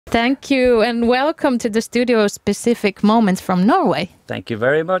Thank you, and welcome to the studio Specific Moments from Norway. Thank you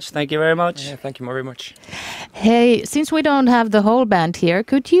very much. Thank you very much. Yeah, thank you very much. Hey, since we don't have the whole band here,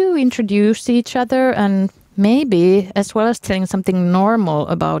 could you introduce each other and maybe, as well as telling something normal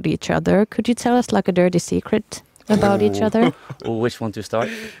about each other, could you tell us like a dirty secret about each other? Which one to start?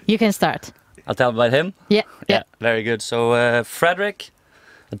 You can start. I'll tell about him? Yeah. Very good. So, Frederick,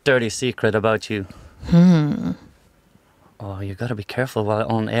 a dirty secret about you. Oh, you gotta be careful while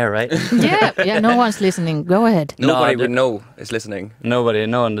on air, right? Yeah, no one's listening. Go ahead. Nobody would know is listening. Nobody,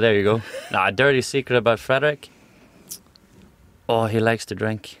 no one, there you go. A dirty secret about Frederick. Oh, he likes to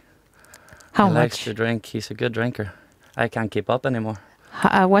drink. How he much? likes to drink. He's a good drinker. I can't keep up anymore.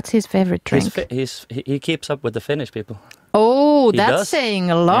 What's his favorite drink? He keeps up with the Finnish people. Oh, He that's does.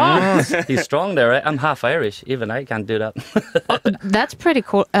 saying a lot. He's strong there, right? I'm half Irish. Even I can't do that. That's pretty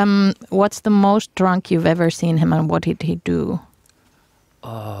cool. What's the most drunk you've ever seen him, and what did he do?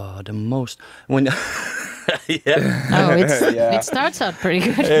 Oh, the most when It starts out pretty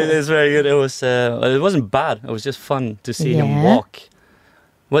good. It's very good. It wasn't bad. It was just fun to see him walk.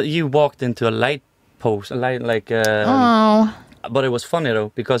 Well, you walked into a light post, but it was funny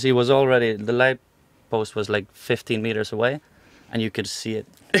though because he was already the light post was like 15 meters away, and you could see it.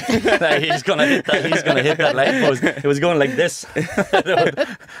 Like, he's gonna hit that light post. It was going like this,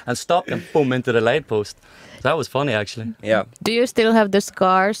 and stopped and boom into the light post. That was funny actually. Yeah. Do you still have the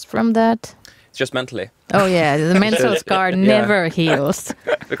scars from that? It's just mentally. Oh yeah, the mental scar never heals.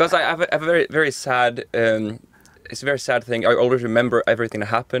 Because I have a very, very sad, it's a very sad thing. I always remember everything that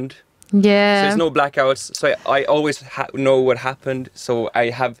happened. Yeah. So there's no blackouts. So I always know what happened. So I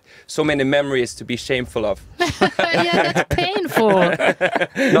have so many memories to be shameful of. Yeah, that's painful.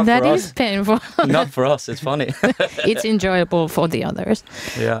 That is painful. Not for us. It's funny. It's enjoyable for the others.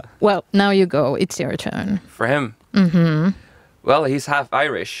 Yeah. Well, now you go. It's your turn. For him. Well, he's half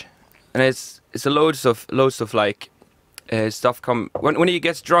Irish, and it's loads of like stuff come when he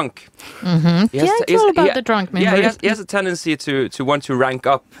gets drunk. It's all about the drunk member. Yeah, he has a tendency to want to rank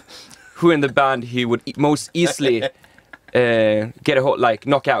up who in the band he would most easily get a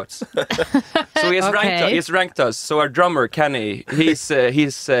knockouts. So he's ranked us. So our drummer Kenny, he's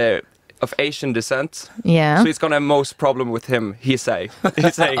of Asian descent. Yeah. So he's gonna have most problem with him. He's saying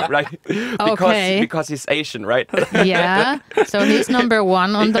right because he's Asian, right? Yeah. So he's number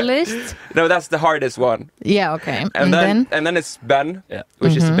 1 on the list. No, that's the hardest one. Yeah. Okay. And then it's Ben,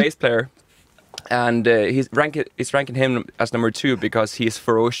 which is the bass player. And he's ranking him as number 2 because he's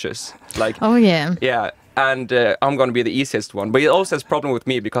ferocious. Oh yeah. Yeah, and I'm gonna be the easiest one. But he also has problem with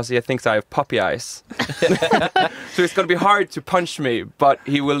me because he thinks I have puppy eyes. So it's gonna be hard to punch me, but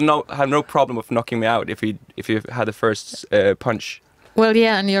he will have no problem of knocking me out if he had the first punch. Well,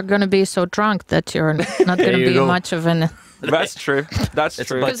 yeah, and you're gonna be so drunk that you're not gonna be much of an. That's true. That's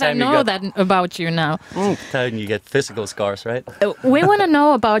true. Because I know that about you now. Time you get physical scars, right? We want to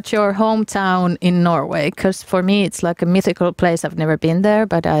know about your hometown in Norway, because for me it's like a mythical place. I've never been there,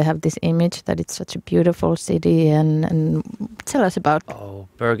 but I have this image that it's such a beautiful city. And tell us about. Oh,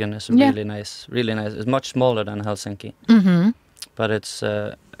 Bergen is really nice. Really nice. It's much smaller than Helsinki, but it's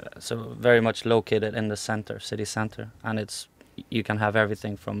so very much located in the city center, and you can have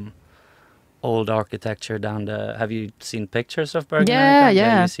everything from old architecture down the. Have you seen pictures of Bergen?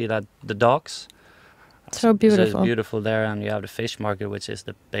 Yeah. You see that the docks. So beautiful. So it's beautiful there, and you have the fish market, which is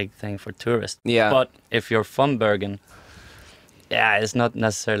the big thing for tourists. Yeah. But if you're from Bergen, it's not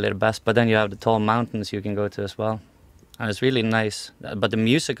necessarily the best. But then you have the tall mountains you can go to as well, and it's really nice. But the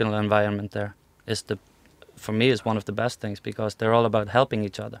musical environment there is for me is one of the best things because they're all about helping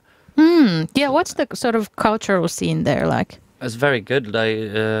each other. Yeah. What's the sort of cultural scene there like? It's very good.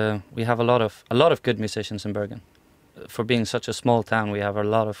 We have a lot of good musicians in Bergen. For being such a small town, we have a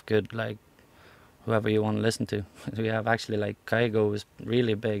lot of good whoever you want to listen to. We have actually Kygo is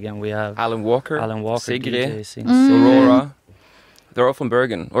really big, and we have Alan Walker, Sigrid, Aurora. They're all from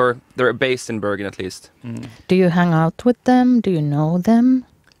Bergen, or they're based in Bergen at least. Do you hang out with them? Do you know them?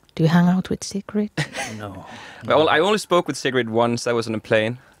 Do you hang out with Sigrid? No. Well, I only spoke with Sigrid once. I was on a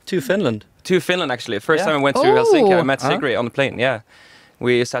plane. To Finland Actually. First time I went to Helsinki, I met Sigrid on the plane. Yeah,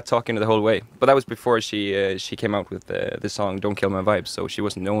 we sat talking the whole way. But that was before she came out with the song "Don't Kill My Vibes," so she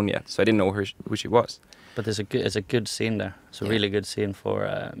wasn't known yet. So I didn't know who she was. But it's a good scene there. It's a really good scene for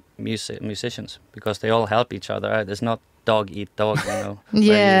musicians because they all help each other. Right? It's not dog eat dog,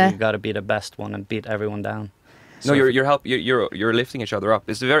 Yeah. You got to be the best one and beat everyone down. No, you're lifting each other up.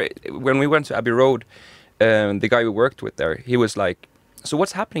 It's when we went to Abbey Road, the guy we worked with there, he was like, so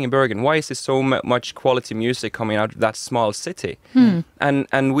what's happening in Bergen? Why is there so much quality music coming out of that small city?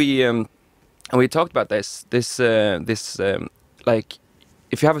 And we talked about this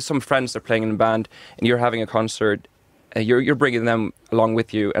if you have some friends that are playing in a band and you're having a concert, you're bringing them along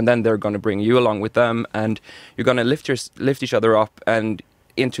with you, and then they're going to bring you along with them, and you're going to lift each other up and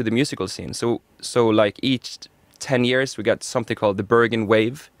into the musical scene. So like each 10 years we get something called the Bergen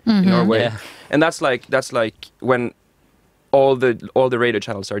wave in Norway, and that's like when all the radio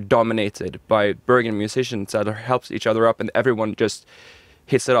channels are dominated by Bergen musicians that helps each other up, and everyone just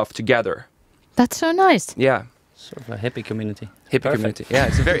hits it off together. That's so nice. Yeah. Sort of a hippie community. Community. Yeah,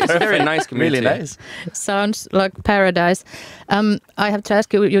 it's a very nice community. Really nice. Sounds like paradise. I have to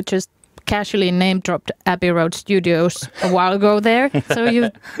ask you, you just casually name-dropped Abbey Road Studios a while ago there. So you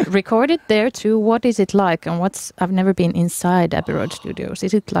recorded there too. What is it like? And I've never been inside Abbey Road Studios.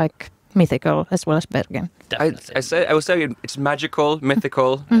 Is it like mythical as well as Bergen? I would say it's magical,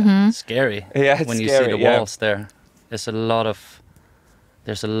 mythical. Scary. Yeah, it's when scary, you see the walls there. There's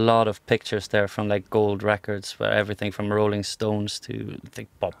a lot of pictures there from like gold records, where everything from Rolling Stones to, I think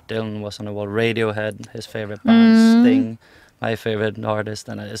Bob Dylan was on the wall, Radiohead, his favorite band, Sting, my favorite artist,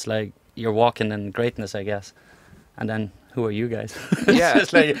 and it's like you're walking in greatness, I guess. And then who are you guys? Yeah,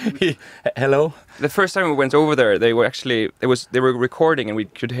 it's like hello. The first time we went over there, they were recording, and we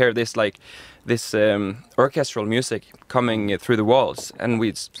could hear this orchestral music coming through the walls, and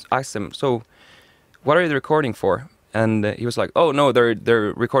we asked them, so what are they recording for? And he was like, "Oh no,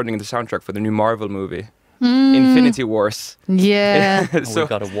 they're recording the soundtrack for the new Marvel movie, Infinity Wars." Yeah. So we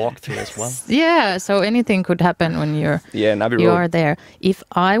got a walkthrough as well. Yeah, so anything could happen when you are there. If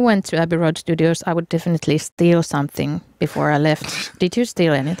I went to Abbey Road Studios, I would definitely steal something before I left. Did you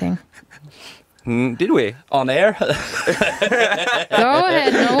steal anything? Did we? On air? Go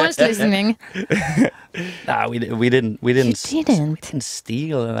ahead, no one's listening. Nah, we didn't. You didn't. We didn't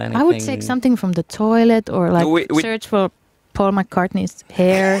steal anything. I would take something from the toilet, or like search for Paul McCartney's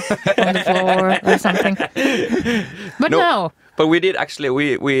hair on the floor or something. But no. But we did actually.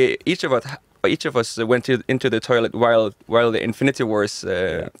 We each of us went into the toilet while the Infinity Wars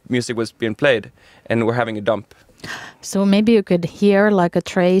music was being played, and we're having a dump. So maybe you could hear like a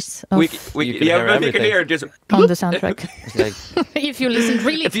trace of we could hear just on the soundtrack. Like, if you listen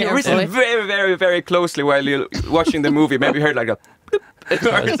really if you carefully. listen very, very, very closely while you're watching the movie, maybe you heard like a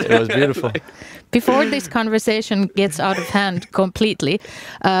it was beautiful. Before this conversation gets out of hand completely,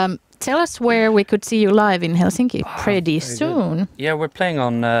 tell us where we could see you live in Helsinki pretty soon. Good. Yeah, we're playing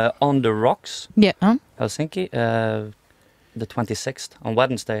on the Rocks. Uh-huh. Helsinki. The 26th on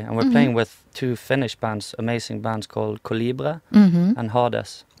Wednesday, and we're playing with two Finnish bands, amazing bands called Colibra and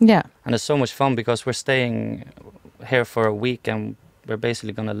Hades. Yeah. And it's so much fun because we're staying here for a week, and we're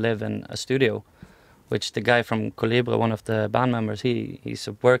basically going to live in a studio, which the guy from Colibra, one of the band members, he's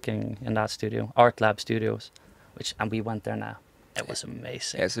working in that studio, Art Lab Studios, and we went there now. It was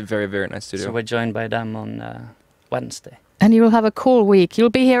amazing. Yeah, it's a very, very nice studio. So we're joined by them on Wednesday. And you will have a cool week. You'll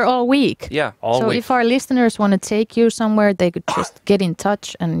be here all week. Yeah, all week. If our listeners want to take you somewhere, they could just get in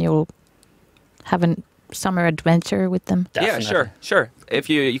touch and you'll have a summer adventure with them. Definitely. Yeah, sure. If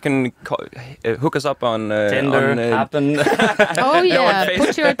you can hook us up on Tinder, Happen. Oh yeah,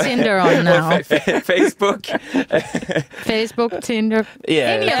 put your Tinder on now. Facebook. Facebook, Tinder. Yeah,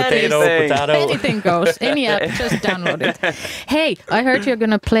 any potato. Anything goes. Any app, just download it. Hey, I heard you're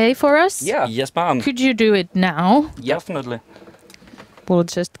gonna play for us. Yeah. Yes, ma'am. Could you do it now? Definitely. We'll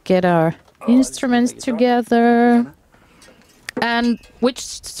just get our instruments together. And which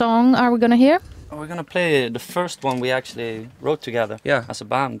song are we gonna hear? We're gonna play the first one we actually wrote together as a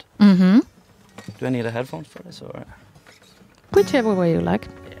band. Do I need a headphones for this, or whichever way you like?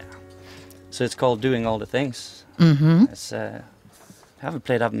 Yeah. So it's called "Doing All the Things." It's I haven't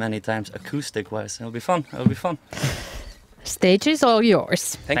played that many times acoustic wise. It'll be fun. Stage is all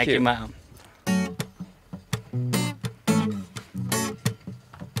yours. Thank you, ma'am.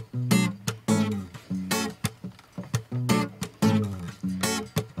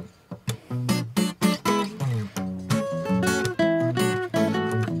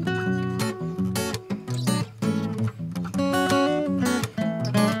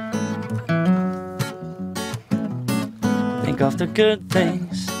 Think of the good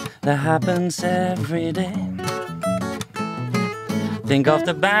things that happens every day. Think of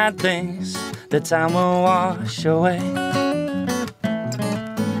the bad things that time will wash away.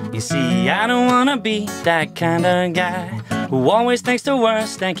 You see, I don't wanna be that kind of guy who always thinks the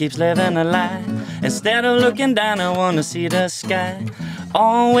worst and keeps living a lie. Instead of looking down, I wanna see the sky,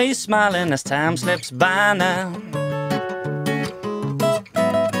 always smiling as time slips by now.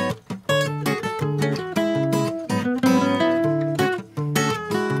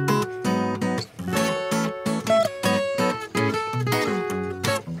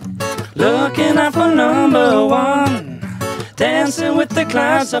 Looking out for number one, dancing with the clouds.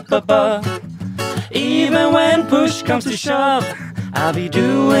 clouds up above. Even when push comes to shove, I'll be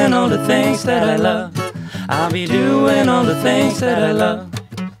doing all the things that I love. I'll be doing all the things that I love.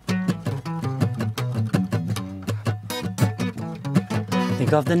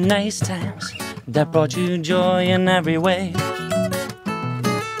 Think of the nice times that brought you joy in every way.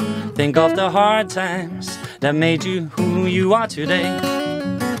 Think of the hard times that made you who you are today.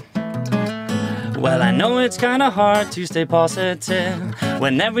 Well, I know it's kinda hard to stay positive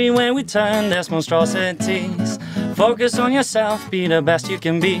when everywhere we turn there's monstrosities. Focus on yourself, be the best you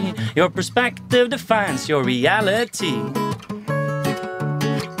can be. Your perspective defines your reality.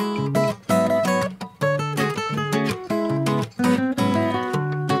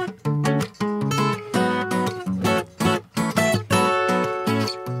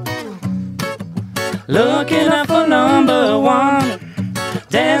 Looking up for number one,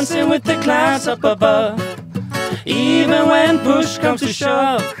 dancing with the clouds up above. Even when push comes to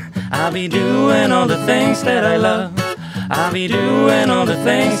shove, I'll be doing all the things that I love. I'll be doing all the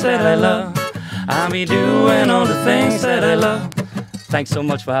things that I love. I'll be doing all the things that I love. Thanks so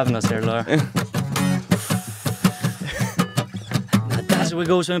much for having us here, Laura. That's where it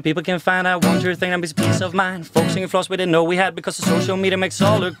goes when people can find out one true thing that makes peace of mind. Focusing on flaws we didn't know we had because the social media makes us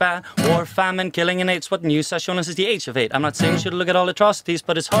all look bad. War, famine, killing and hate's what news has shown us is the age of hate. I'm not saying we should look at all atrocities,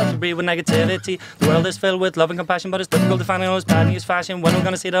 but it's hard to breathe with negativity. The world is filled with love and compassion, but it's difficult to find who's bad news fashion. When we're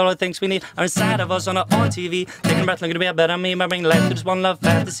gonna see that all the things we need are inside of us on TV. Taking a breath, looking to be a better me by bringing life to this one love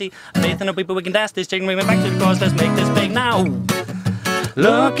fantasy. Faith in the people we can dash this, taking me back to the cause. Let's make this big now.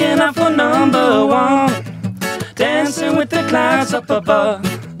 Looking out for number one, dancing with the clouds up above.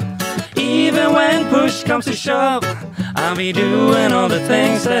 Even when push comes to shove, I'll be doing all the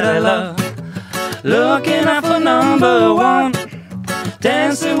things that I love. Looking out for number one,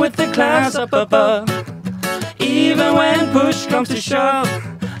 dancing with the clouds up above. Even when push comes to shove,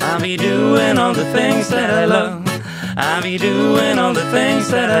 I'll be doing all the things that I love. I'll be doing all the things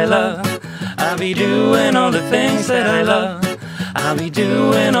that I love. I'll be doing all the things that I love. I'll be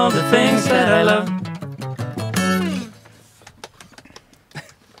doing all the things that I love.